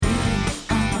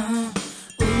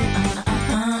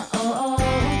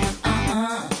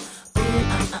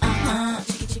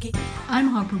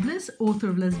Harper Bliss, author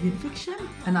of lesbian fiction.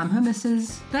 And I'm her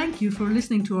missus. Thank you for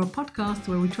listening to our podcast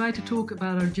where we try to talk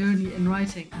about our journey in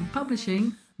writing and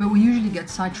publishing. But we usually get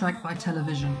sidetracked by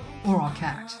television or our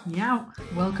cat. Meow.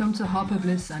 Welcome to Harper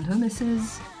Bliss and her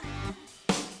missus.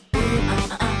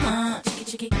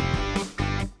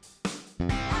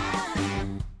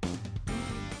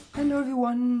 Hello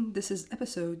everyone, this is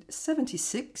episode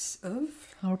 76 of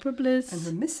Harper Bliss and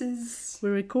her missus.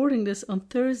 We're recording this on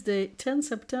Thursday, 10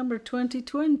 September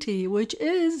 2020, which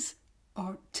is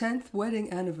Our 10th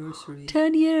wedding anniversary.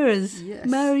 10 years Yes.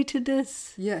 married to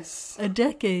this. Yes. A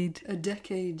decade. A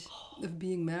decade of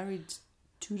being married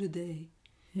to the day.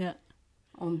 Yeah.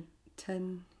 On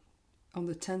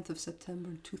the 10th of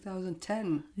September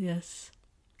 2010. Yes.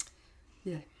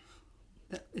 Yeah.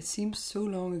 It seems so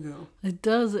long ago. It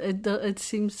does. It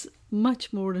seems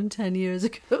much more than 10 years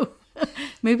ago.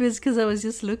 Maybe it's because I was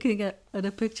just looking at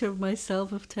a picture of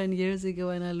myself of 10 years ago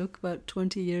and I look about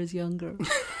 20 years younger.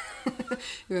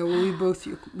 Yeah, well, we both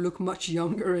look much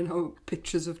younger in our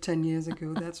pictures of 10 years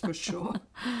ago, that's for sure.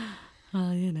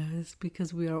 It's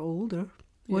because we are older.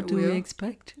 What Yeah, do we are.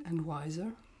 expect? And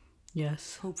wiser,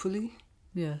 Yes. hopefully.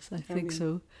 Yes, I think mean-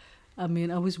 so. I mean,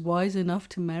 I was wise enough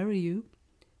to marry you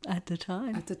at the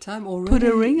time. At the time already. Put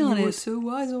a ring on you were it. so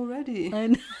wise already.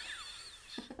 And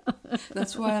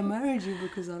That's why I married you,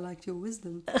 because I liked your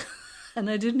wisdom.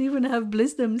 I didn't even have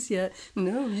Blissdoms yet.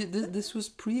 No, this was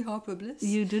pre-Harper Bliss.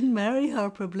 You didn't marry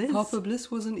Harper Bliss. Harper Bliss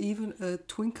wasn't even a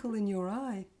twinkle in your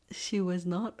eye. She was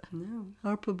not. No.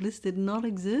 Harper Bliss did not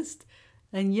exist.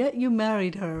 And yet you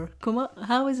married her. Come on,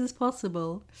 how is this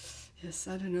possible? Yes,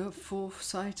 I don't know,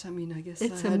 foresight. I mean, I guess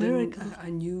It's I a had miracle. I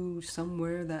knew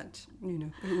somewhere that,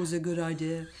 it was a good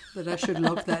idea, that I should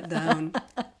lock that down.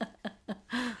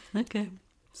 Okay.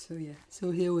 So, yeah.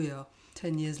 So here we are,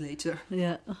 10 years later.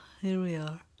 Yeah, here we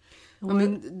are. I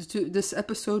mean, this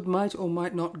episode might or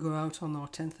might not go out on our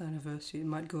 10th anniversary. It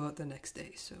might go out the next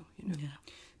day. So, Yeah.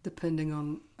 depending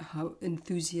on how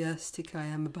enthusiastic I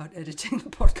am about editing the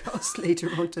podcast later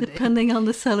on today. Depending on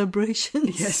the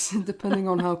celebrations. Yes, depending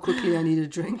on how quickly I need a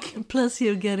drink. Plus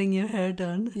you're getting your hair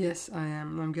done. Yes, I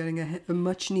am. I'm getting a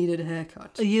much-needed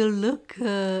haircut. You look,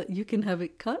 you can have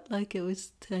it cut like it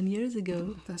was 10 years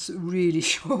ago. That's really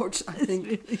short, I think.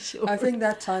 It's really short. I think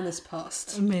that time has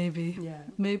passed. Maybe. Yeah.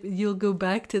 Maybe you'll go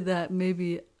back to that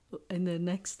maybe in the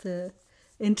next,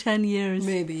 in 10 years.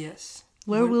 Maybe, yes.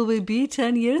 Where will we be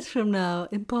 10 years from now?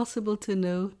 Impossible to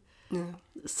know. Yeah,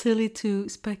 Silly to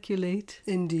speculate.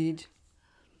 indeed.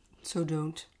 So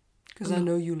don't. Because I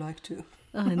know you like to.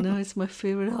 I know it's my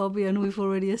favorite hobby and we've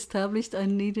already established I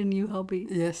need a new hobby.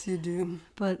 Yes, you do.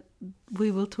 But we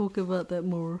will talk about that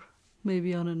more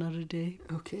maybe on another day.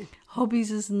 Okay. Hobbies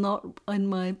is not in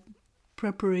my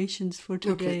preparations for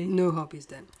today. Okay, no hobbies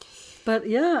then. But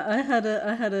yeah, I had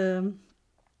a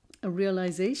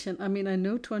realization. I mean, I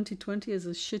know 2020 is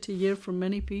a shitty year for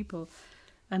many people.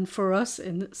 And for us,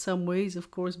 in some ways, of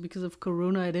course, because of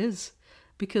Corona, it is.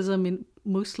 Because, I mean,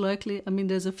 most likely,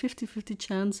 there's a 50-50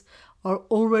 chance our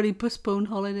already postponed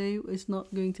holiday is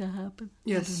not going to happen.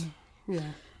 Yes.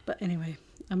 Yeah. But anyway,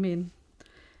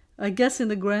 I guess in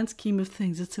the grand scheme of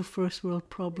things, it's a first world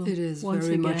problem. It is, once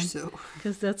very again, much so.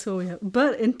 Because that's all we have.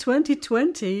 But in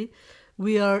 2020,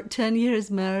 we are 10 years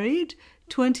married,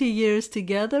 20 years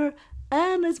together,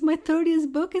 and as my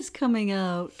 30th book is coming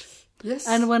out. Yes.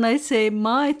 And when I say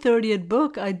my 30th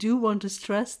book, I do want to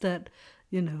stress that,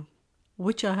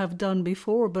 which I have done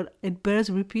before, but it bears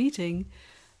repeating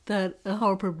that a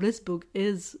Harper Bliss book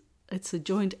it's a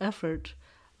joint effort.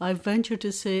 I venture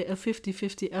to say a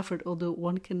 50-50 effort, although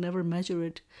one can never measure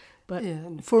it. But Yeah.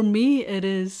 for me, it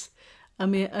is,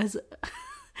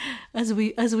 as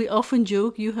we often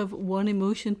joke, you have one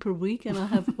emotion per week and I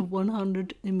have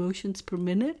 100 emotions per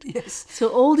minute. Yes. So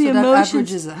all the So that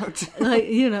emotions, averages out.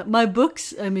 like, my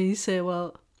books, you say,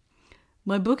 well,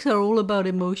 my books are all about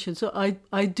emotion. So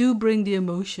I do bring the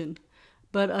emotion,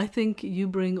 but I think you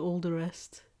bring all the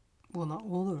rest. Well, not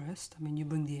all the rest. You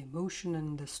bring the emotion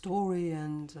and the story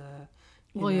and,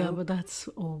 Yeah, but that's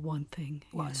all one thing.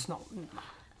 Well, yeah. it's not...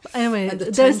 But anyway, And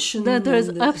the there's tension there's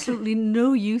and the- absolutely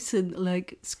no use in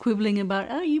squibbling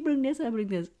about, you bring this, I bring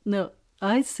this. No,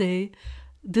 I say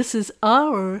this is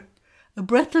A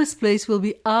Breathless Place will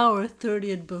be our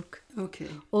 30th book. Okay.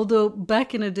 Although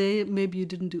back in the day, maybe you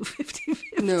didn't do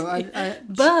 50-50. No, I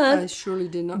But- surely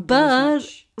did not do as But,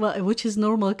 much. well, which is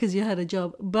normal because you had a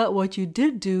job. But what you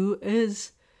did do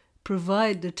is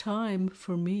provide the time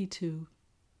for me to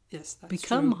Yes, that's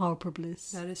become true. Harper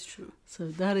Bliss. That is true. So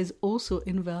that is also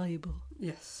invaluable.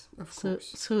 Yes, of So,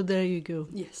 course. so there you go.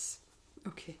 Yes.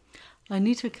 Okay. I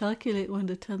need to calculate when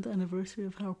the 10th anniversary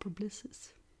of Harper Bliss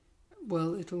is.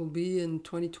 Well, it'll be in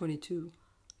 2022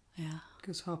 Yeah.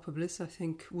 because Harper Bliss, I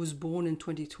think, was born in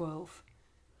 2012.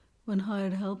 When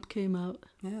Hired Help came out.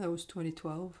 Yeah, that was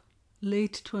 2012.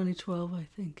 Late 2012, I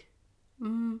think.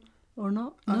 Or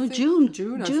not? I No, think June.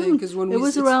 June, I think, is when it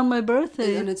was around my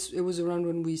birthday. And it was around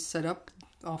when we set up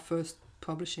our first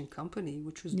publishing company,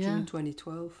 which was June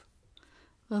 2012.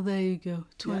 Well, there you go.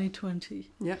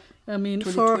 2020. Yeah. I mean,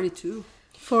 2022.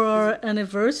 for our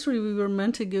anniversary, we were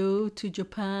meant to go to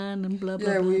Japan and blah,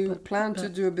 blah, Yeah, blah. we planned to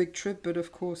do a big trip, but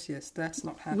of course, yes, that's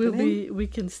not happening. We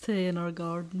can stay in our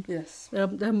garden. Yes.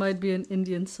 There might be an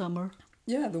Indian summer.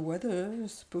 Yeah, the weather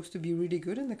is supposed to be really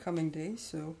good in the coming days,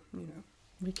 so, you know.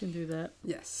 We can do that.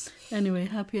 Yes. Anyway,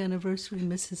 happy anniversary,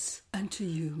 Mrs. And to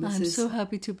you, Mrs. I'm so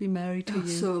happy to be married to you.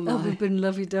 So am I. We've been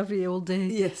lovey-dovey all day.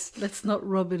 Yes. Let's not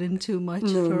rub it in too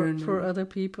much for other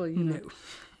people, you know.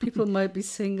 People might be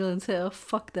single and say, oh,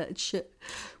 fuck that shit.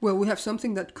 Well, we have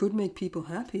something that could make people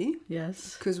happy.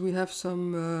 Yes. Because we have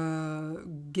some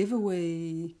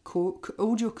giveaway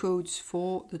audio codes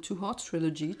for the Two Hearts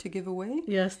trilogy to give away.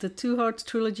 Yes, the Two Hearts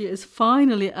trilogy is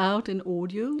finally out in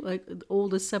audio. Like, all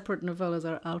the separate novellas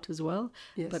are out as well.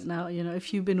 Yes. But now, you know,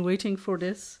 if you've been waiting for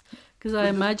this, because I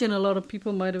imagine a lot of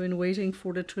people might have been waiting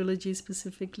for the trilogy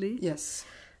specifically. Yes.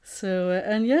 So,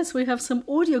 and yes, we have some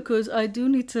audio codes. I do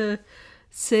need to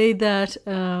say that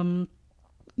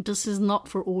this is not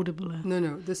for Audible.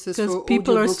 No, this is for because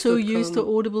people are so audiobooks.com. used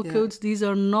to Audible codes. These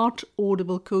are not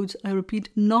Audible codes. I repeat,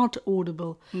 not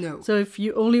Audible. No. So if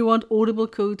you only want Audible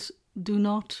codes, do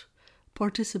not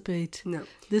participate. No.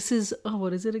 This is,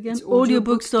 what is it again? It's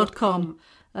audiobooks.com.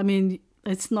 I mean,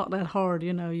 it's not that hard,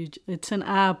 you know. It's an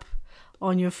app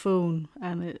on your phone,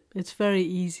 and it's very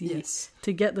easy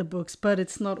to get the books, but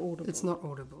it's not Audible. It's not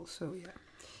Audible, so yeah.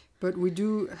 But we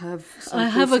do have some I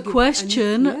have a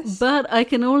question, but I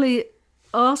can only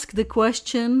ask the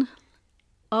question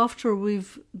after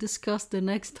we've discussed the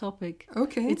next topic.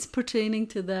 Okay. It's pertaining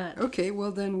to that. Okay,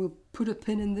 well then we'll put a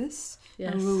pin in this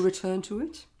and Yes. we'll return to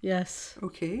it. Yes.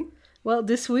 Okay. Well,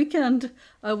 this weekend,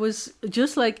 I was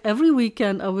just like every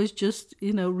weekend, I was just,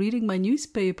 reading my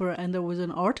newspaper, and there was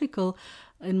an article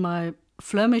in my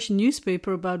Flemish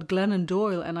newspaper about Glennon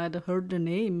Doyle, and I'd heard the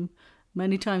name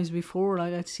many times before.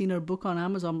 Like, I'd seen her book on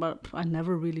Amazon, but I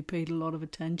never really paid a lot of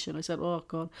attention. I said, oh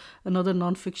God, another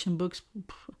non-fiction book.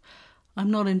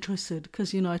 I'm not interested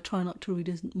because, I try not to read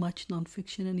as much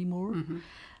non-fiction anymore. Mm-hmm.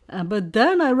 But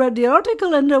then I read the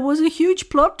article, and there was a huge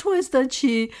plot twist that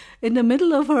she, in the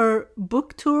middle of her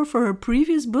book tour for her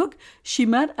previous book, she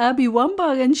met Abby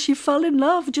Wambach and she fell in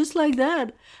love just like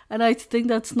that. And I think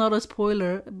that's not a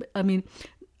spoiler. I mean,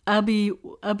 Abby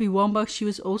Wambach, she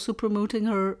was also promoting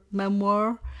her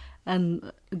memoir, and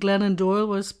Glennon Doyle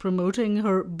was promoting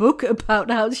her book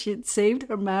about how she'd saved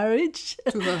her marriage.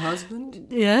 To her husband?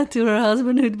 Yeah, to her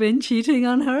husband who'd been cheating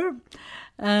on her.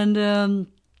 And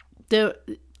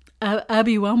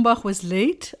Abby Wambach was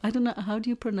late. I don't know, how do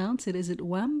you pronounce it? Is it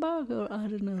Wambach or I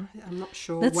don't know? I'm not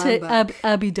sure. Let's say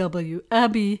Abby W.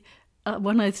 Abby,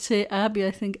 when I say Abby,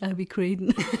 I think Abby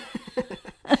Craden.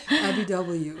 Abby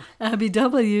W. Abby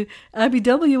W. Abby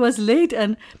W. was late,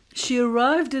 and she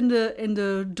arrived in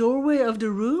the doorway of the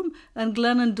room, and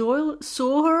Glennon Doyle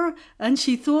saw her, and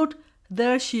she thought,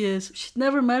 there she is. She'd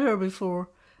never met her before.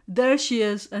 There she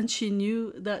is, and she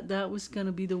knew that was going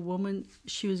to be the woman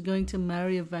she was going to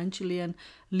marry eventually and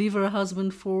leave her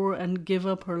husband for and give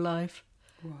up her life.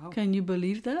 Wow. Can you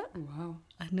believe that? Wow.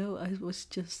 I know, I was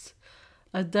just...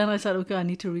 then I said, okay, I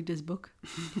need to read this book.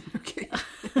 Okay.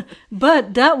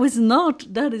 But that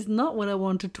is not what I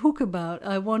want to talk about.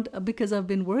 Because I've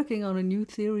been working on a new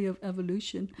theory of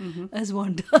evolution, as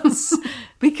one does.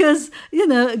 Because,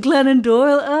 Glennon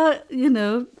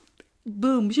Doyle,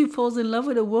 boom, she falls in love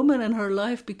with a woman and her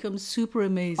life becomes super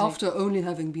amazing. After only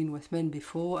having been with men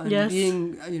before and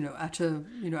being,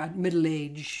 at middle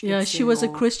age. Yeah, she was a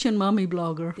Christian mommy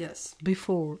blogger. Yes.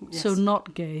 Before. Yes. So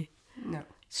not gay. No.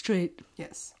 Straight.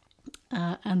 Yes.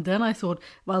 And then I thought,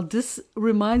 well, this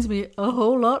reminds me a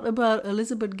whole lot about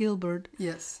Elizabeth Gilbert.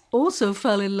 Yes. Also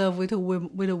fell in love with a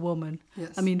woman.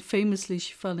 Yes. I mean, famously,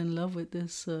 she fell in love with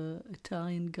this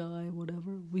Italian guy,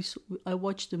 whatever. I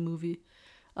watched the movie.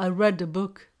 I read the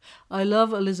book. I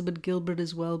love Elizabeth Gilbert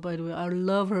as well, by the way. I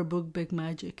love her book, Big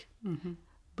Magic. Mm-hmm.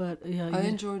 But yeah, I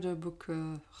enjoyed her book.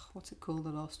 What's it called? The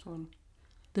last one.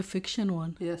 The fiction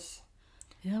one. Yes.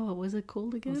 Yeah, what was it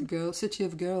called again? City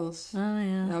of Girls. Ah,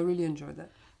 yeah. I really enjoyed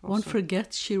that. Also. One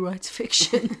forgets she writes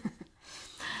fiction.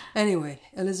 Anyway,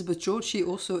 Elizabeth George, she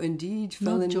also indeed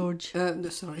fell Not in... George. No,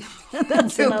 sorry.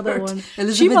 That's another Gilbert. one.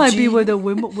 Elizabeth She might G. be with a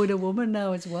woman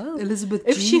now as well. Elizabeth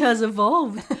If G. she has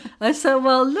evolved. I said,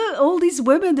 well, look, all these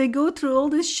women, they go through all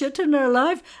this shit in their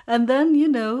life, and then,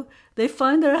 they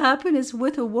find their happiness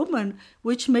with a woman,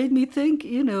 which made me think,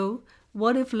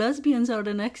 what if lesbians are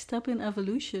the next step in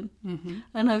evolution? Mm-hmm.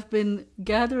 And I've been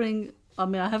gathering,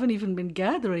 I haven't even been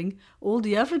gathering, all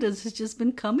the evidence has just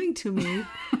been coming to me.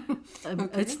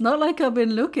 Okay. It's not like I've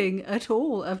been looking at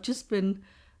all. I've just been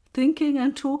thinking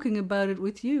and talking about it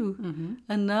with you. Mm-hmm.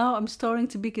 And now I'm starting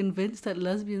to be convinced that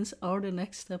lesbians are the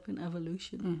next step in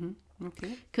evolution. Mm-hmm.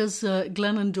 Okay. Because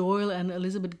Glennon Doyle and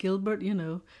Elizabeth Gilbert,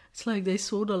 it's like they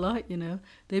saw the light,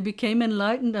 They became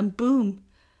enlightened and boom,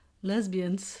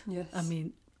 lesbians. Yes. I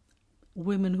mean,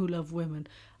 women who love women.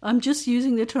 I'm just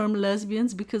using the term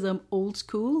lesbians because I'm old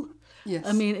school. Yes.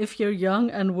 I mean, if you're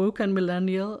young and woke and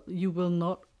millennial, you will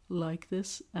not like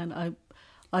this. And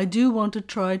I do want to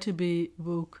try to be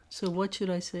woke. So what should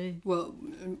I say? Well,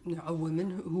 a woman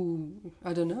who,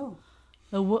 I don't know.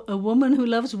 A woman who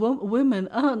loves women.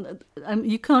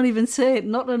 You can't even say it.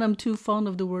 Not that I'm too fond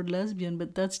of the word lesbian,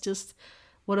 but that's just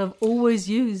what I've always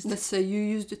used. Let's say you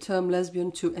use the term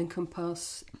lesbian to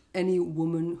encompass any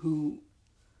woman who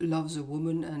loves a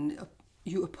woman, and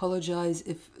you apologize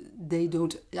if they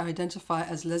don't identify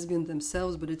as lesbian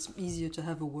themselves, but it's easier to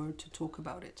have a word to talk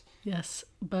about it. Yes,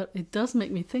 but it does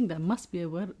make me think there must be a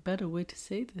better way to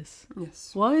say this.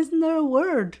 Yes. Why isn't there a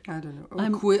word? I don't know.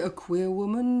 A queer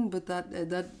woman, but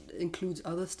that includes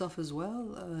other stuff as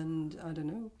well, and I don't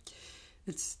know.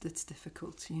 It's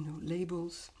difficult,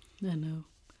 labels. I know.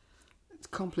 It's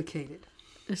complicated.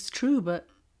 It's true, but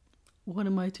what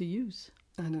am I to use?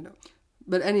 I don't know.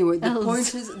 But anyway, the Else.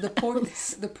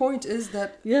 point is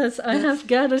that Yes, I have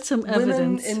gathered some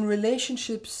evidence. Women in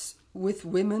relationships with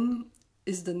women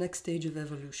is the next stage of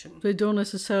evolution. They don't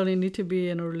necessarily need to be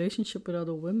in a relationship with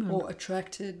other women. Or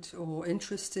attracted or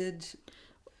interested.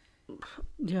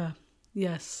 Yeah,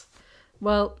 yes.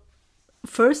 Well,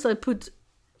 first I put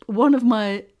one of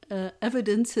my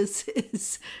evidences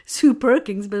is Sue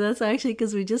Perkins, but that's actually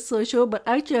because we just saw a show. But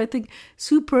actually, I think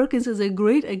Sue Perkins is a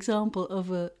great example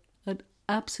of an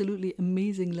absolutely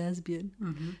amazing lesbian.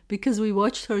 Mm-hmm. Because we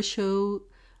watched her show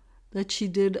that she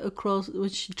did when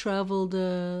she traveled.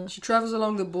 She travels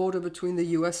along the border between the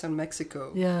US and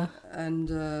Mexico. Yeah,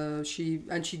 and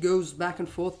she goes back and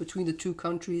forth between the two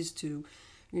countries to,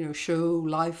 show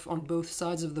life on both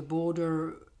sides of the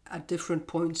border at different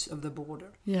points of the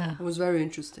border. Yeah, it was very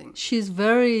interesting. She's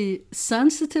very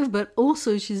sensitive, but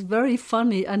also she's very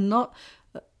funny and not.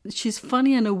 She's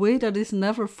funny in a way that is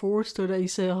never forced or that you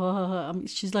say, I mean,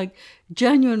 she's like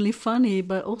genuinely funny,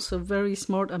 but also very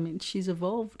smart. I mean, she's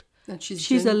evolved. And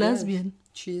she's a lesbian.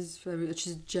 She's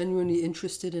genuinely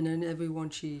interested in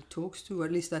everyone she talks to.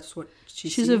 At least that's what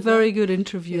she's a very good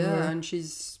interviewer. Yeah, and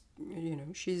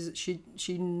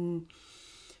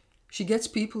she gets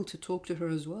people to talk to her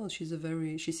as well. She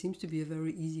seems to be a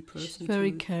very easy person. She's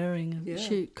very caring. Yeah.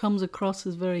 She comes across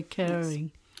as very caring.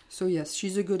 Yes. So yes,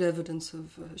 she's a good evidence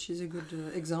of. She's a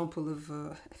good example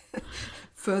of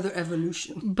further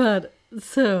evolution. But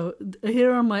so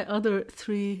here are my other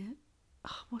three.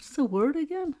 What's the word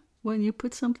again? When you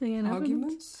put something in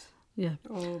arguments, evidence? Yeah.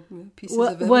 Or pieces of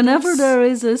evidence. Whenever there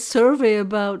is a survey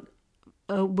about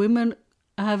women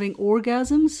having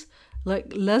orgasms,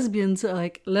 like lesbians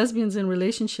in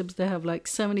relationships, they have like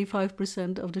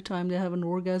 75% of the time they have an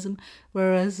orgasm,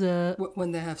 whereas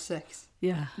when they have sex.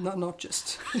 Yeah. Not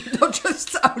just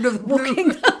out of the blue. Walking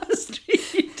down the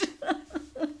street.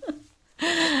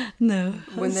 No.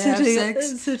 When they have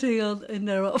sex. Sitting in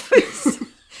their office.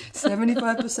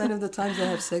 75% of the times they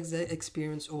have sex, they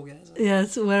experience orgasm.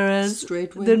 Yes, whereas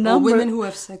straight women or women who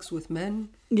have sex with men,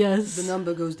 yes, the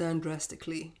number goes down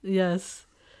drastically. Yes,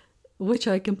 which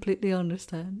I completely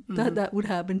understand. Mm-hmm. That would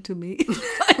happen to me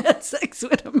if I had sex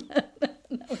with a man.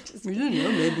 No, you don't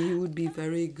know. Maybe you would be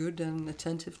very good and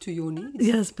attentive to your needs.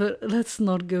 Yes, but let's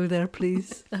not go there,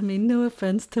 please. I mean, no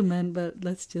offense to men, but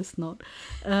let's just not.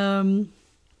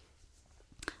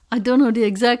 I don't know the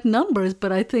exact numbers,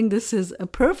 but I think this is a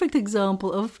perfect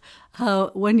example of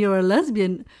how when you're a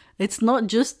lesbian, it's not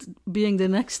just being the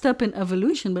next step in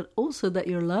evolution, but also that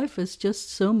your life is just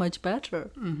so much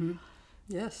better. Mm-hmm.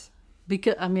 Yes.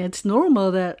 Because, I mean, it's normal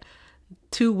that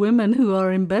two women who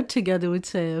are in bed together would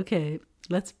say, okay,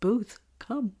 let's both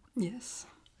come. Yes.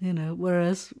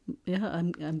 Whereas, yeah,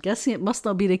 I'm guessing it must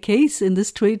not be the case in the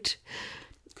straight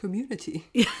community.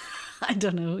 Yeah. I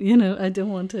don't know, I don't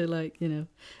want to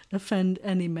offend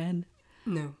any men.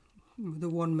 No, the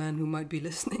one man who might be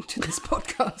listening to this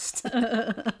podcast.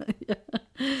 Yeah.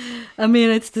 I mean,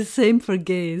 it's the same for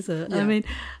gays. I Yeah. mean,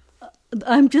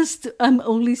 I'm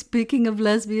only speaking of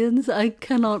lesbians. I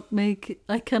cannot,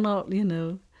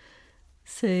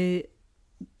 say,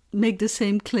 make the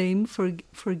same claim for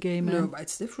gay men. No, but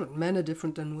it's different. Men are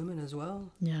different than women as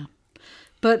well. Yeah.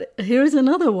 But here's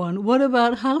another one. What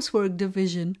about housework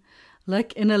division?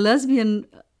 Like in a lesbian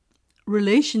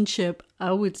relationship,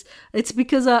 it's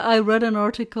because I read an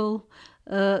article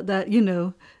that,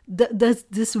 there's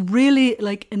this really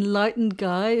like enlightened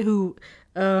guy who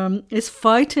is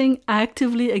fighting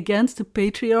actively against the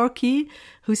patriarchy,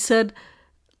 who said,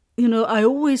 I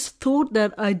always thought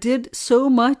that I did so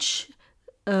much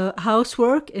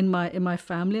housework in my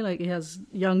family. Like he has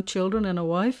young children and a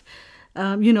wife.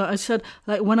 I said,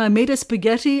 like, when I made a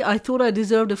spaghetti, I thought I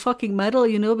deserved a fucking medal,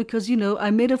 because,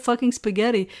 I made a fucking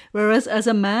spaghetti. Whereas as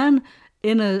a man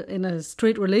in a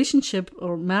straight relationship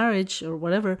or marriage or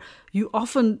whatever, you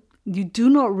do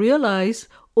not realize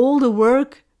all the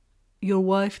work your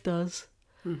wife does.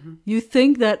 Mm-hmm. You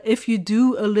think that if you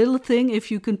do a little thing, if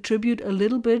you contribute a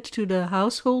little bit to the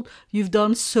household, you've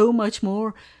done so much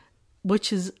more,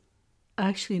 which is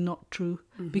actually not true.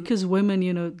 Mm-hmm. Because women,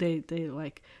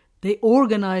 they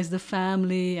organize the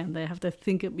family and they have to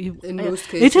think of you. In most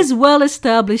cases, it is well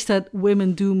established that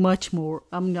women do much more.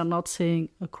 I'm not saying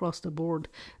across the board.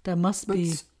 There must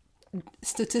be.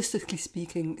 Statistically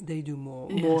speaking, they do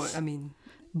more. Yes. More.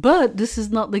 But this is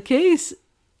not the case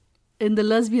in the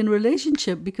lesbian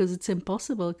relationship because it's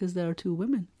impossible because there are two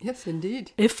women. Yes,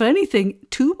 indeed. If anything,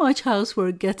 too much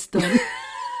housework gets done.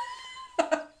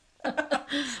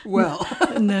 Well,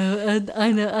 no,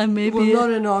 I know. I maybe well,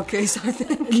 not in our case, I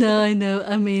think. No, I know.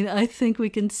 I mean, I think we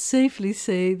can safely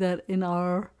say that in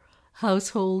our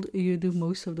household, you do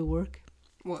most of the work.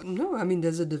 Well, no,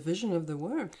 there's a division of the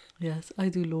work. Yes, I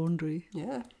do laundry.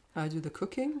 Yeah, I do the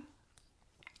cooking.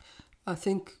 I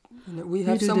think we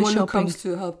have someone who comes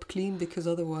to help clean because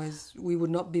otherwise we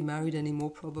would not be married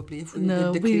anymore probably if we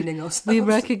did the cleaning ourselves. We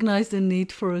recognized the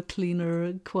need for a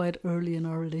cleaner quite early in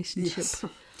our relationship. Yes.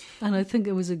 And I think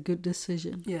it was a good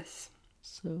decision. Yes.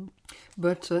 So,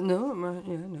 but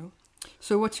no.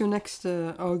 So what's your next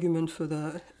argument for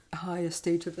the higher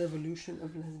state of evolution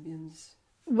of lesbians?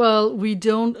 Well,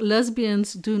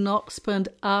 lesbians do not spend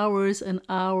hours and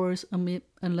hours,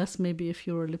 unless maybe if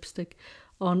you're a lipstick,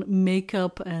 on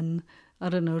makeup and, I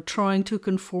don't know, trying to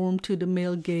conform to the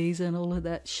male gaze and all of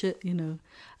that shit,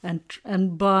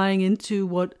 and buying into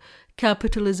what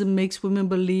capitalism makes women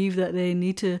believe, that they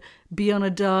need to be on a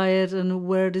diet and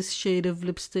wear this shade of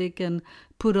lipstick and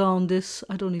put on this,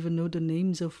 I don't even know the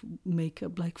names of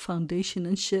makeup, like foundation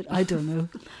and shit, I don't know.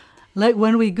 Like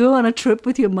when we go on a trip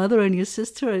with your mother and your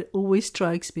sister, it always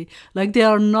strikes me. Like they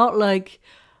are not like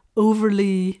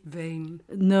overly vain.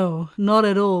 No, not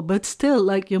at all. But still,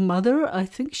 like your mother, I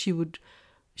think she would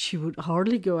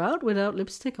hardly go out without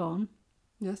lipstick on.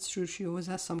 That's true. She always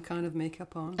has some kind of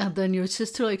makeup on. And then your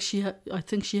sister, like I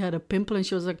think she had a pimple and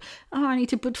she was like, "Oh, I need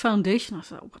to put foundation." I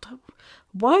said, "What?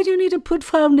 Why do you need to put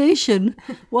foundation?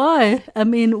 Why? I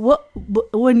mean,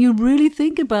 when you really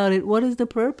think about it, what is the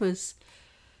purpose?"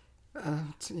 I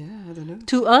don't know.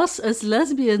 To us as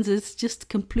lesbians, it's just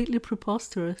completely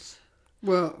preposterous.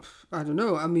 Well, I don't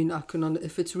know. I can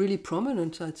if it's really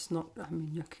prominent, it's not.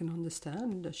 I can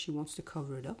understand that she wants to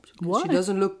cover it up. Why?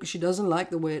 She doesn't like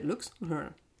the way it looks on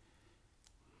her.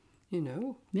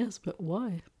 Yes, but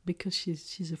why? Because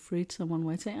she's afraid someone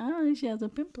might say, she has a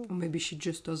pimple. Or maybe she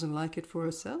just doesn't like it for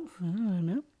herself. I don't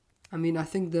know. I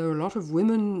think there are a lot of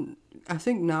women. I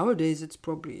think nowadays it's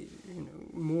probably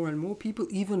more and more people,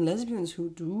 even lesbians, who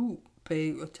do pay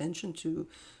attention to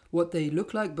what they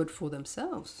look like, but for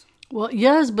themselves. Well,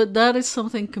 yes, but that is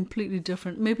something completely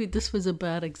different. Maybe this was a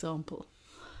bad example.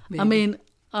 Maybe.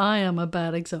 I am a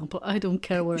bad example. I don't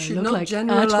care what I look like at all. You should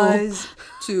not generalize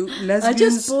to lesbians. I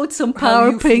just bought some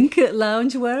Power Pink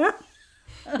loungewear.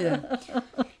 Yeah.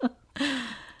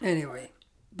 Anyway,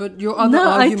 but your other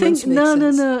arguments make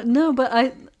sense. No. But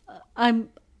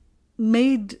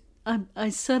I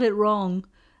said it wrong,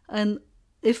 and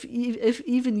if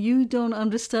even you don't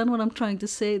understand what I'm trying to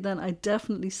say, then I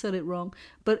definitely said it wrong.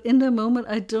 But in the moment,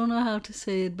 I don't know how to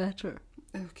say it better.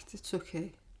 Okay, it's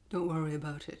okay. Don't worry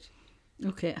about it.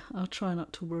 Okay, I'll try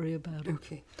not to worry about it.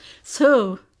 Okay.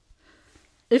 So,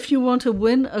 if you want to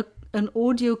win an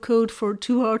audio code for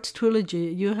Two Hearts Trilogy,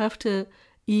 you have to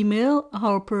email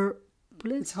Harper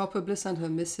Bliss. It's Harper Bliss and her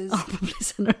missus. Harper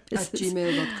Bliss and her missus. At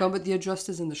gmail.com, but the address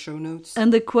is in the show notes.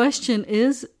 And the question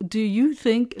is, do you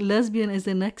think lesbian is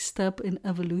the next step in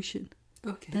evolution?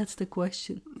 Okay. That's the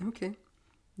question. Okay.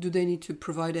 Do they need to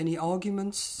provide any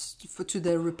arguments to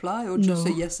their reply, or just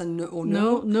No. say yes and no or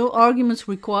no? No arguments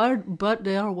required, but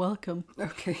they are welcome.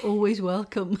 Okay. Always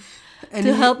welcome Any,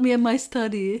 to help me in my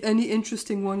study. Any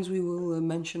interesting ones we will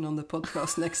mention on the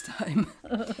podcast next time.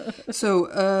 So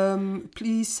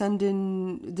please send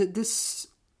in this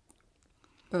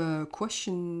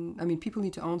question. I mean, people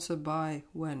need to answer by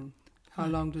when? How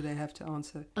long do they have to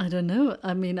answer? I don't know.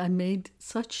 I mean, I made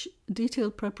such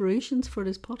detailed preparations for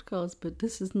this podcast, but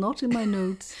this is not in my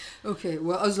notes. Okay,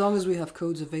 well, as long as we have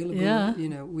codes available, Yeah,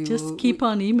 we just will keep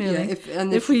on emailing. Yeah,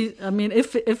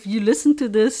 if you listen to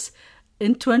this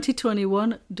in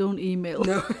 2021, don't email.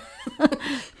 No.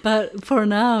 But for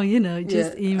now,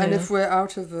 just email. And if we're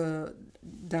out of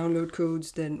download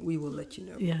codes, then we will let you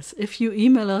know. Yes, if you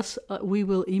email us, we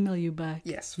will email you back.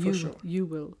 Yes, for sure. You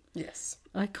will. Yes.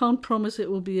 I can't promise it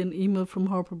will be an email from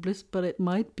Harper Bliss, but it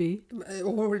might be.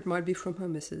 Or it might be from her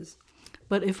missus.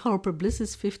 But if Harper Bliss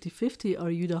is 50-50,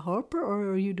 are you the Harper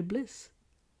or are you the Bliss?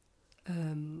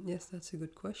 Yes, that's a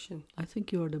good question. I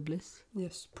think you are the Bliss.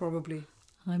 Yes, probably.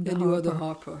 I'm the And Harper. you are the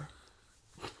Harper.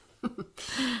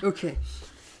 Okay.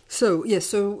 So, yes,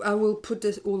 so I will put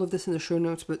all of this in the show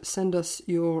notes, but send us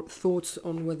your thoughts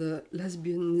on whether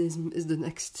lesbianism is the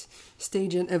next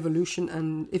stage in evolution,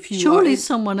 and if you Surely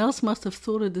someone else must have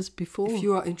thought of this before. If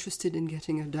you are interested in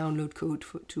getting a download code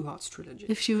for Two Hearts Trilogy.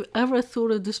 If you've ever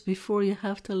thought of this before, you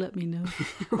have to let me know.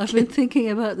 Okay. I've been thinking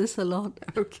about this a lot.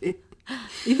 Okay.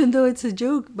 Even though it's a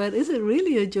joke, but is it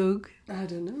really a joke? I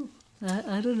don't know.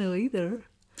 I don't know either.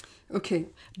 Okay.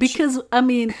 Because, I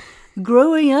mean,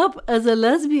 growing up as a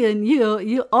lesbian,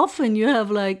 you often have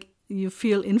like, you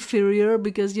feel inferior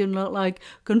because you're not like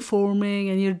conforming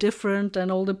and you're different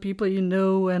and all the people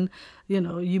and,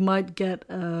 you might get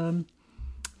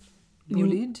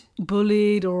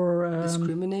bullied or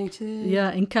discriminated.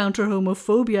 Yeah, encounter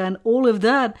homophobia and all of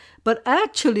that. But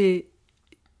actually,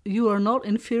 you are not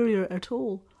inferior at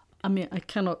all. I mean, I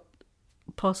cannot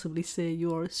possibly say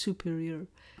you are superior.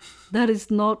 That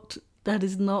is not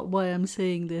why I'm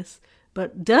saying this.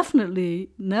 But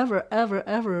definitely, never, ever,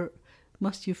 ever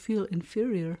must you feel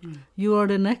inferior. You are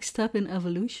the next step in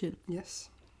evolution.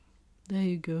 Yes. There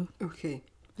you go. Okay.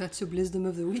 That's your Blissdom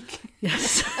of the week.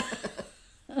 Yes.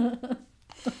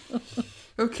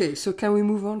 Okay, so can we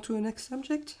move on to a next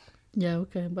subject? Yeah,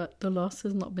 okay, but the last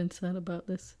has not been said about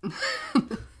this.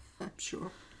 I'm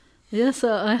sure. Yes,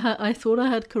 I thought I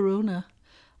had corona.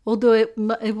 Although it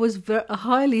was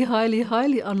highly, highly,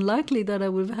 highly unlikely that I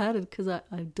would have had it because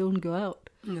I don't go out.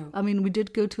 No. I mean, we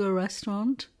did go to a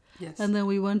restaurant. Yes. And then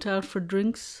we went out for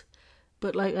drinks.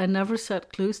 But, like, I never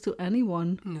sat close to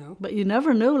anyone. No. But you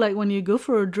never know, like, when you go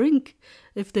for a drink,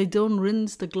 if they don't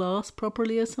rinse the glass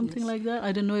properly or something like that.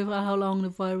 I don't know how long the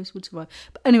virus would survive.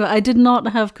 But anyway, I did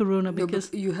not have corona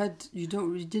because... No, but you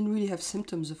didn't really have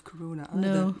symptoms of corona either.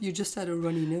 No. You just had a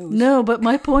runny nose. No, but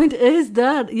my point is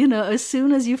that, as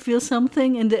soon as you feel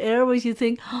something in the airways, you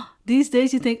think, these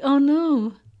days you think, oh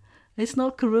no, it's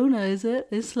not corona, is it?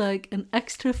 It's like an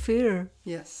extra fear.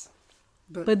 Yes.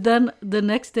 But then the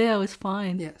next day I was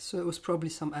fine. Yeah, so it was probably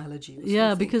some allergy.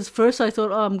 Yeah, because first I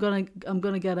thought, I'm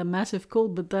gonna get a massive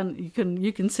cold. But then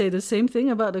you can say the same thing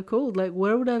about the cold. Like,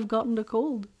 where would I have gotten the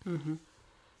cold? Mm-hmm.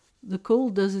 The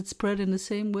cold, does it spread in the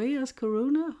same way as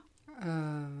corona?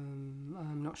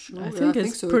 I'm not sure. I think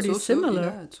it's so. pretty it's also, similar.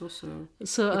 Yeah, it's also.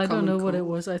 So I don't know what it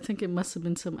was. I think it must have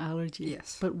been some allergy.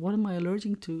 Yes. But what am I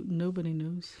allergic to? Nobody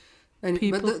knows. And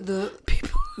people. But the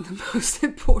People. The most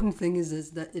important thing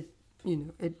is that it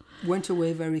went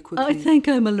away very quickly. I think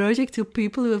I'm allergic to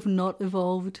people who have not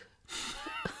evolved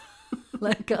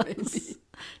like us. Maybe.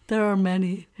 There are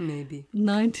many. Maybe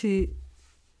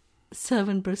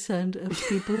 97% of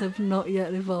people have not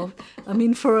yet evolved. I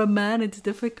mean, for a man, it's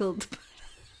difficult.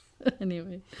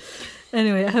 Anyway,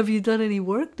 have you done any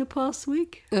work the past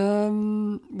week?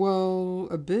 Well,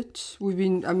 a bit.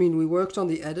 We worked on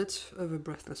the edit of A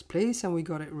Breathless Place, and we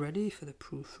got it ready for the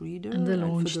proofreader And the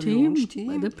launch for the team. Launch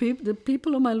team. The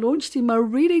people on my launch team are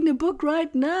reading the book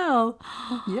right now.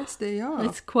 Yes, they are.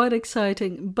 It's quite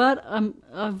exciting. But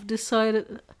I've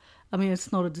decided. I mean,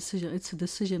 it's not a decision. It's a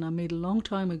decision I made a long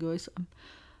time ago.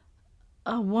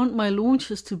 I want my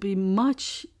launches to be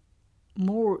much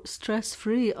more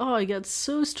stress-free. I get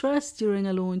so stressed during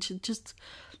a launch. It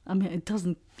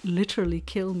doesn't literally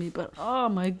kill me, but oh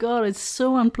my God, it's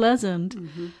so unpleasant.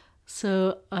 Mm-hmm.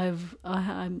 So I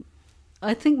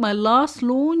think my last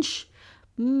launch,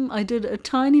 I did a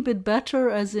tiny bit better,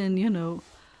 as in,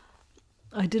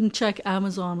 I didn't check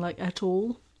Amazon like at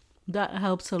all. That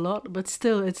helps a lot, but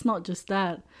still, it's not just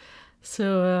that.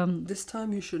 So this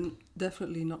time you should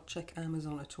definitely not check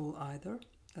Amazon at all either.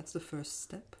 That's the first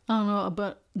step. I don't know,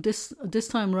 but this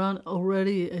time around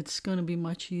already, it's going to be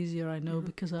much easier. I know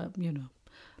because I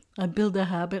build a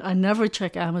habit. I never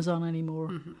check Amazon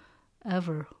anymore,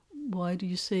 ever. Why do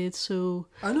you say it so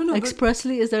I don't know,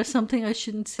 expressly? Is there something I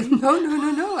shouldn't see?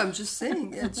 No. I'm just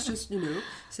saying. It's just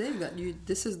saying that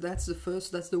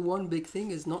that's the one big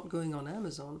thing is not going on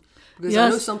Amazon, because I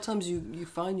know sometimes you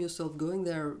find yourself going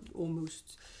there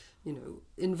almost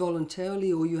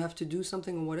involuntarily, or you have to do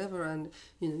something or whatever, and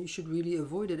you should really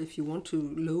avoid it if you want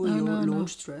to lower your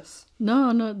launch stress.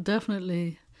 No,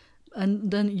 definitely.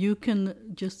 And then you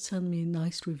can just send me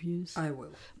nice reviews. I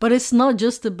will. But it's not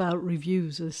just about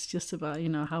reviews. It's just about,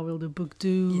 how will the book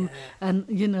do? Yeah. And,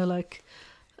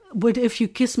 but If You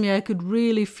Kiss Me, I could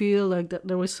really feel like that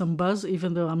there was some buzz,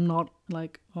 even though I'm not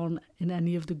like in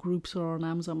any of the groups or on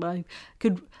Amazon. But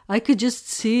I could just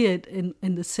see it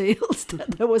in the sales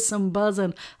that there was some buzz.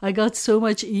 And I got so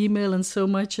much email and so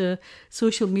much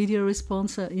social media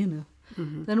response that,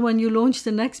 Then when you launch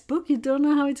the next book, you don't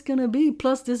know how it's going to be.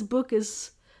 Plus, this book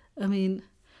is, I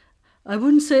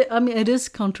wouldn't say, it is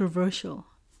controversial.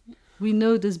 We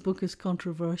know this book is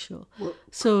controversial. Well,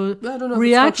 so I don't know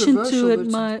reaction to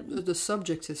it the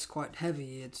subject is quite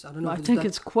heavy. I think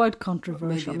it's quite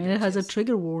controversial. It has a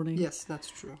trigger warning. Yes, that's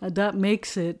true. That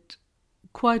makes it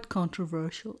quite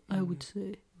controversial, I would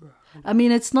say.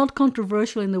 Right. It's not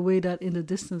controversial in the way that In the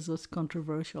Distance was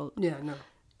controversial. Yeah, no.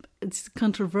 It's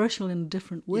controversial in a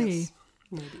different way. Yes,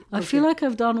 maybe. I feel like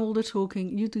I've done all the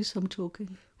talking. You do some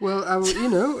talking. Well, I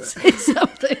will, say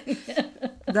something.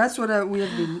 That's what we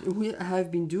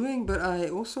have been doing. But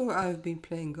I've been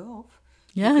playing golf.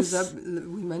 Yes, because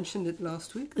we mentioned it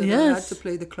last week that I had to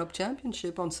play the club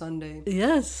championship on Sunday.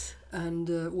 Yes, and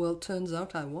turns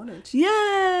out I won it.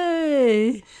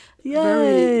 Yay!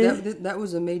 That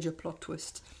was a major plot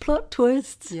twist. Plot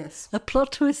twist. Yes. A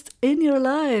plot twist in your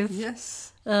life. Yes.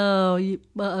 Oh,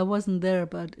 I wasn't there,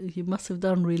 but you must have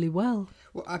done really well.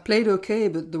 Well, I played okay,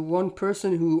 but the one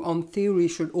person who, on theory,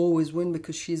 should always win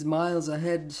because she's miles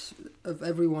ahead of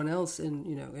everyone else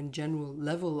in general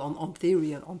level on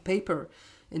theory and on paper.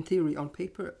 In theory, on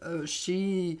paper,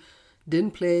 she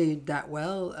didn't play that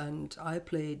well, and I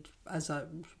played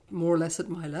more or less at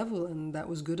my level, and that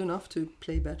was good enough to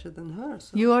play better than her.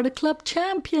 So. You are the club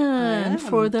champion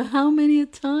for the how many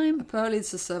time? Apparently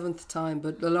it's the 7th time,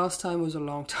 but the last time was a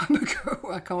long time ago.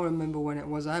 I can't remember when it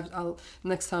was.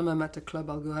 Next time I'm at the club,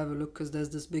 I'll go have a look, because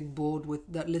there's this big board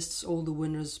that lists all the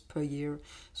winners per year.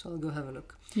 So I'll go have a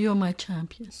look. You're my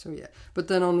champion. So yeah, but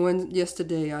then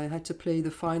yesterday I had to play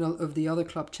the final of the other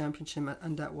club championship,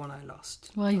 and that one I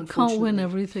lost. Well, you can't win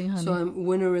everything, honey. So I'm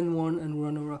winner in one and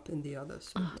runner-up in the other.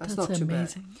 So that's not too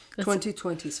amazing. Bad.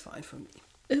 2020 is fine for me.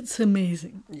 It's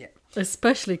amazing. Yeah.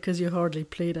 Especially because you hardly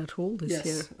played at all this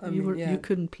year. You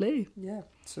couldn't play. Yeah.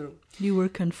 So you were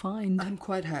confined. I'm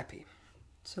quite happy.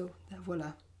 So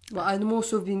voila. Well,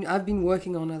 I've been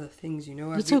working on other things,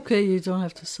 It's okay. You don't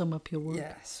have to sum up your work.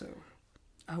 Yeah. So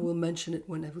I will mention it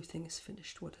when everything is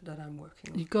finished. That I'm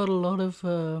working on. You got a lot of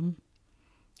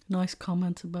nice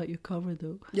comments about your cover,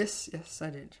 though. Yes, I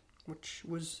did, which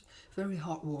was very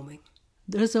heartwarming.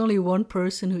 There's only one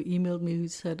person who emailed me who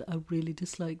said, I really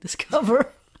dislike this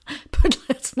cover. But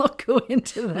let's not go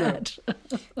into that.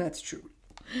 No, that's true.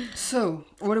 So,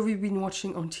 what have we been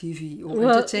watching on TV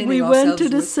or entertaining we ourselves went to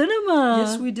the with? cinema.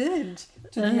 Yes, we did.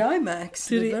 To the IMAX.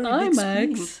 To the very IMAX.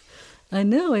 Big screen. I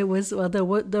know it was. Well, there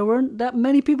weren't that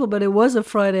many people, but it was a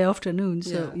Friday afternoon,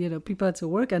 so people had to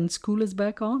work, and school is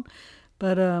back on.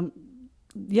 But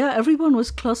everyone was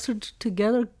clustered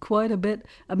together quite a bit.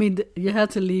 You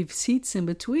had to leave seats in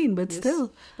between, but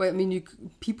still. But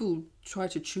people try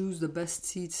to choose the best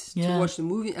seats to watch the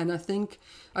movie, and I think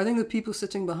the people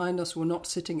sitting behind us were not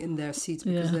sitting in their seats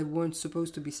because they weren't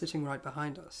supposed to be sitting right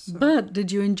behind us. So. But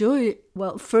did you enjoy,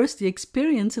 first the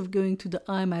experience of going to the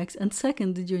IMAX, and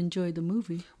second, did you enjoy the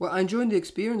movie? Well, I enjoyed the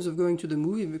experience of going to the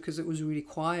movie because it was really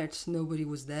quiet, nobody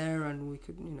was there, and we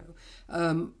could,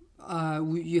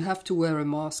 you have to wear a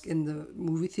mask in the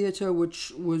movie theater,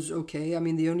 which was okay.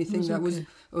 The only thing that was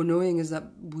annoying is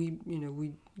that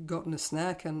we'd gotten a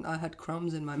snack and I had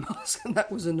crumbs in my mask, and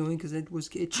that was annoying because it was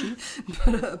itchy.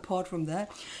 But apart from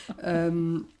that,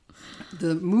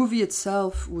 the movie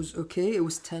itself was okay. It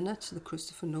was Tenet, the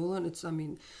Christopher Nolan.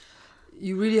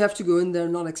 You really have to go in there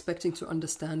not expecting to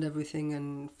understand everything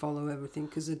and follow everything,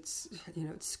 because it's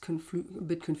a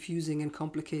bit confusing and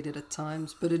complicated at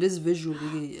times, but it is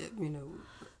visually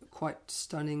quite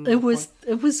stunning. It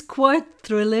was quite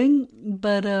thrilling,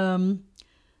 but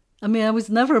I was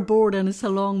never bored, and it's a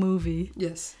long movie.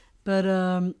 Yes, but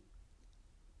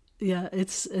yeah,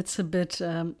 it's a bit.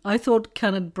 I thought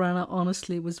Kenneth Branagh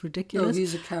honestly was ridiculous. Oh,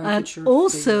 he's a caricature. And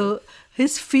also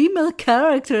his female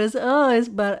character is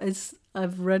bad.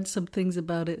 I've read some things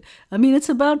about it. I mean, it's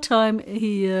about time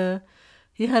he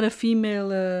had a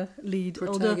female lead.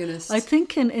 Protagonist. Although I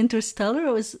think in Interstellar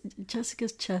it was Jessica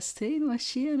Chastain. Was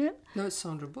she in it? No, it's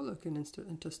Sandra Bullock in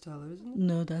Interstellar, isn't it?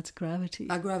 No, that's Gravity.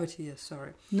 Gravity, yes,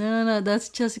 sorry. No, that's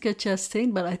Jessica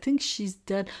Chastain, but I think she's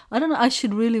dead. I don't know, I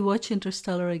should really watch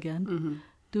Interstellar again. Mm-hmm.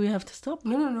 Do we have to stop?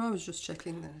 No, I was just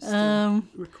checking that it's still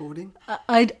recording.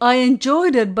 I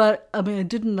enjoyed it, but I mean, it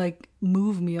didn't like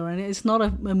move me or anything. It's not a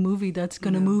movie that's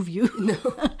going to move you. No.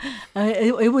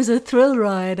 It was a thrill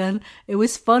ride, and it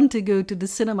was fun to go to the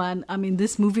cinema. And I mean,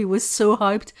 this movie was so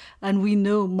hyped, and we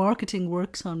know marketing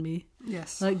works on me.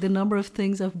 Yes. Like the number of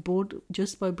things I've bought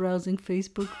just by browsing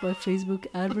Facebook, by Facebook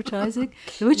advertising,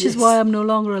 which is why I'm no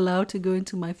longer allowed to go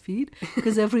into my feed,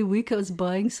 because every week I was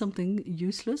buying something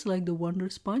useless like the Wonder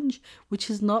Sponge,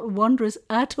 which is not wondrous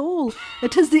at all.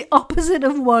 It is the opposite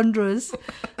of wondrous.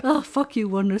 Oh, fuck you,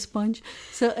 Wonder Sponge.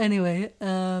 So anyway,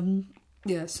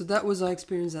 yeah, so that was our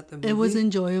experience at the movie. it was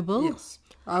enjoyable. Yes.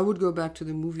 I would go back to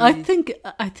the movie. I think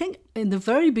in the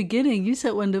very beginning, you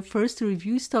said when the first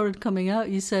reviews started coming out,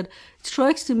 you said, it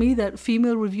strikes to me that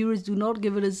female reviewers do not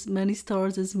give it as many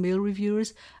stars as male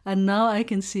reviewers. And now I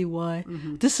can see why.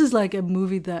 Mm-hmm. This is like a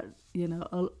movie that,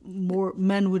 more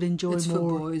men would enjoy it's more. It's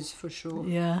for boys, for sure.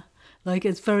 Yeah. Like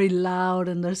it's very loud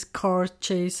and there's car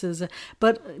chases.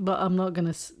 But I'm not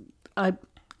going to...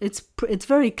 It's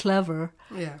very clever.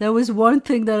 Yeah. There was one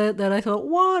thing that I thought,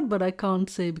 what? But I can't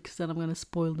say because then I'm going to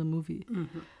spoil the movie.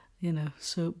 Mm-hmm.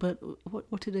 So, but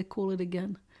what did they call it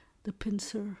again? The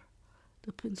pincer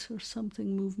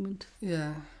something movement.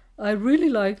 Yeah. I really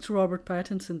liked Robert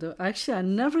Pattinson though. Actually, I've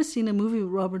never seen a movie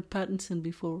with Robert Pattinson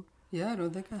before. Yeah, I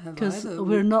don't think I have because either.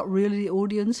 We're not really the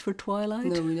audience for Twilight.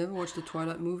 No, we never watched the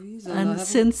Twilight movies. And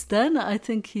since then, I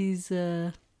think he's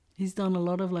done a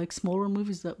lot of like smaller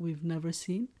movies that we've never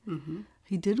seen. Mm-hmm.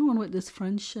 He did one with this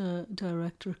French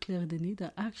director Claire Denis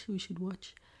that actually we should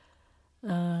watch.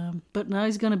 But now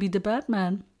he's going to be the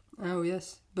Batman. Oh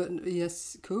yes, but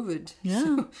yes, COVID.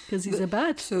 Yeah, because he's a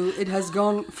bat. So it has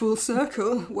gone full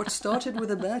circle. What started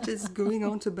with a bat is going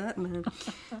on to Batman.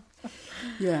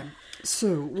 Yeah.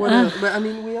 So what else? But I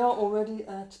mean, we are already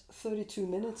at 32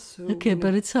 minutes. So okay,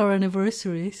 but it's our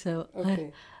anniversary, so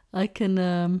okay. I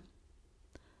can.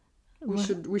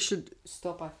 We should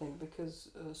stop, I think, because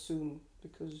soon,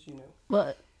 because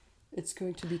Well, it's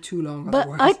going to be too long. But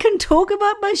otherwise. I can talk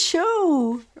about my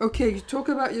show. Okay, talk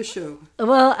about your show.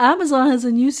 Well, Amazon has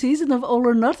a new season of All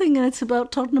or Nothing, and it's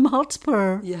about Tottenham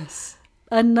Hotspur. Yes.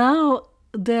 And now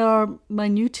they are my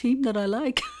new team that I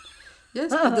like.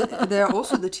 Yes, they are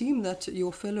also the team that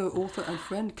your fellow author and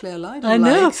friend Claire Lydon I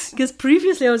know, likes. because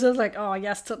previously I was just like, oh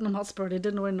yes, Tottenham Hotspur, they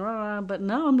didn't win, but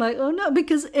now I'm like, oh no,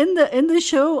 because in the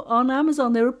show on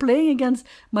Amazon they were playing against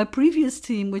my previous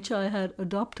team, which I had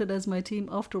adopted as my team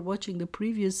after watching the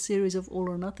previous series of All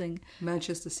or Nothing,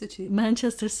 Manchester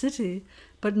City.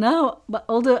 But now,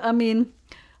 although I mean,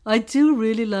 I do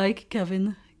really like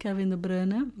Kevin De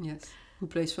Bruyne. Yes. Who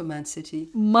plays for Man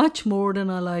City. Much more than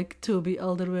I like Toby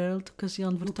Alderweireld, because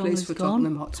Jan Vertonghen is gone. Who plays for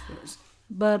Tottenham Hotspurs.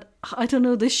 But I don't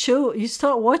know, this show, you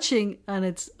start watching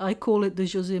and I call it the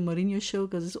Jose Mourinho show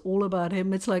because it's all about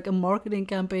him. It's like a marketing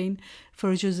campaign for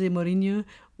Jose Mourinho,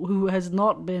 who has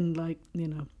not been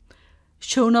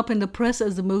shown up in the press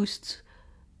as the most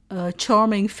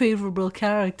charming, favourable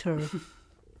character.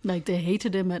 Like they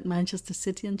hated him at Manchester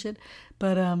City and shit.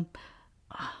 But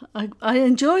I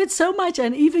enjoy it so much,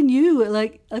 and even you,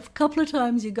 like a couple of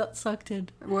times you got sucked in.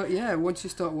 Well, yeah, once you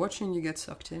start watching, you get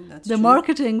sucked in. That's the true.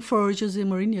 marketing for Jose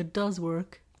Mourinho does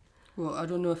work. Well, I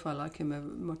don't know if I like him ever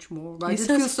much more. But He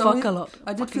says fuck a lot.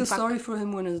 I did feel sorry for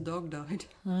him when his dog died.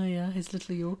 Oh yeah, his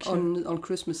little Yorkshire. On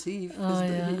Christmas Eve. Oh,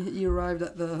 yeah. He arrived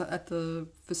at the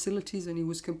facilities and he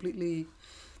was completely,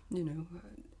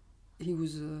 he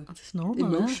was That's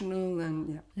normal, emotional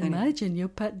and yeah. Imagine your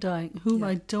pet dying. Whom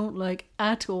I don't like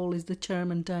at all is the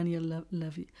chairman Daniel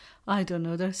Levy. I don't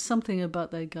know. There's something about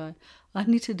that guy. I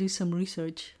need to do some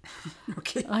research.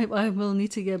 Okay. I will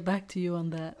need to get back to you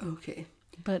on that. Okay.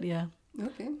 But yeah.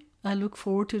 Okay. I look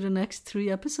forward to the next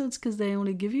 3 episodes because they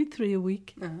only give you 3 a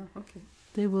week. Okay.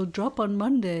 They will drop on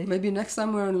Monday. Maybe next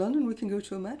time we're in London we can go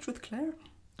to a match with Claire.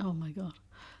 Oh my God.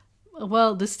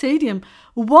 Well, the stadium,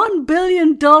 $1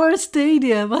 billion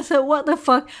stadium. I said, what the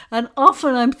fuck? And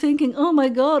often I'm thinking, oh my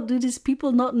God, do these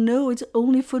people not know it's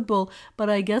only football? But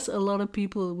I guess a lot of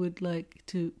people would like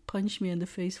to punch me in the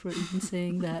face for even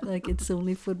saying that, like it's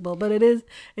only football. But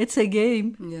it's a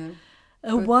game. Yeah.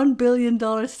 A $1 billion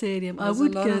stadium. I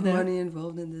would go there. There's a lot of money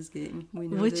involved in this game. We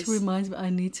know Which this. reminds me,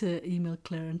 I need to email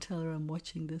Claire and tell her I'm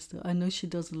watching this. Though I know she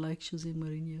doesn't like Jose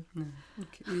Mourinho. No.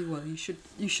 Okay. Well, you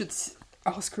should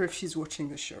ask her if she's watching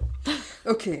the show.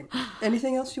 Okay.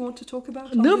 Anything else you want to talk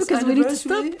about? No, because we need to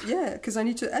stop. Yeah, because I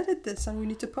need to edit this and we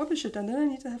need to publish it, and then I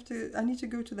need to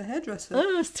go to the hairdresser.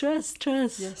 Oh, stress.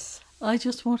 Yes. I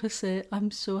just want to say I'm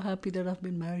so happy that I've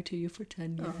been married to you for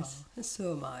 10 years.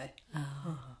 So am I.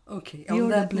 Okay. You're on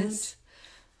the that bliss.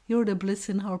 You're the bliss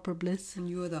in Harper Bliss. And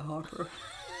you're the Harper.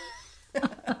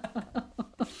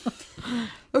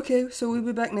 Okay, so we'll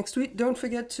be back next week. Don't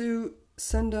forget to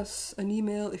send us an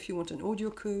email if you want an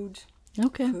audio code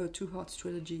for Two Hearts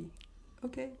Trilogy.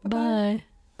 Okay, bye-bye.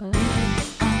 Bye.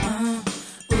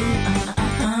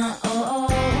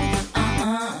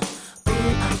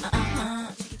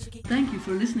 Thank you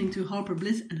for listening to Harper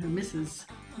Bliss and Her Misses.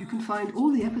 You can find all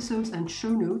the episodes and show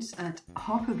notes at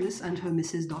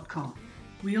harperblissandhermisses.com.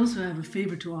 We also have a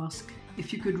favor to ask.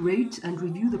 If you could rate and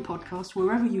review the podcast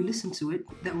wherever you listen to it,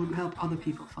 that would help other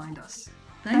people find us.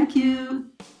 Thank you.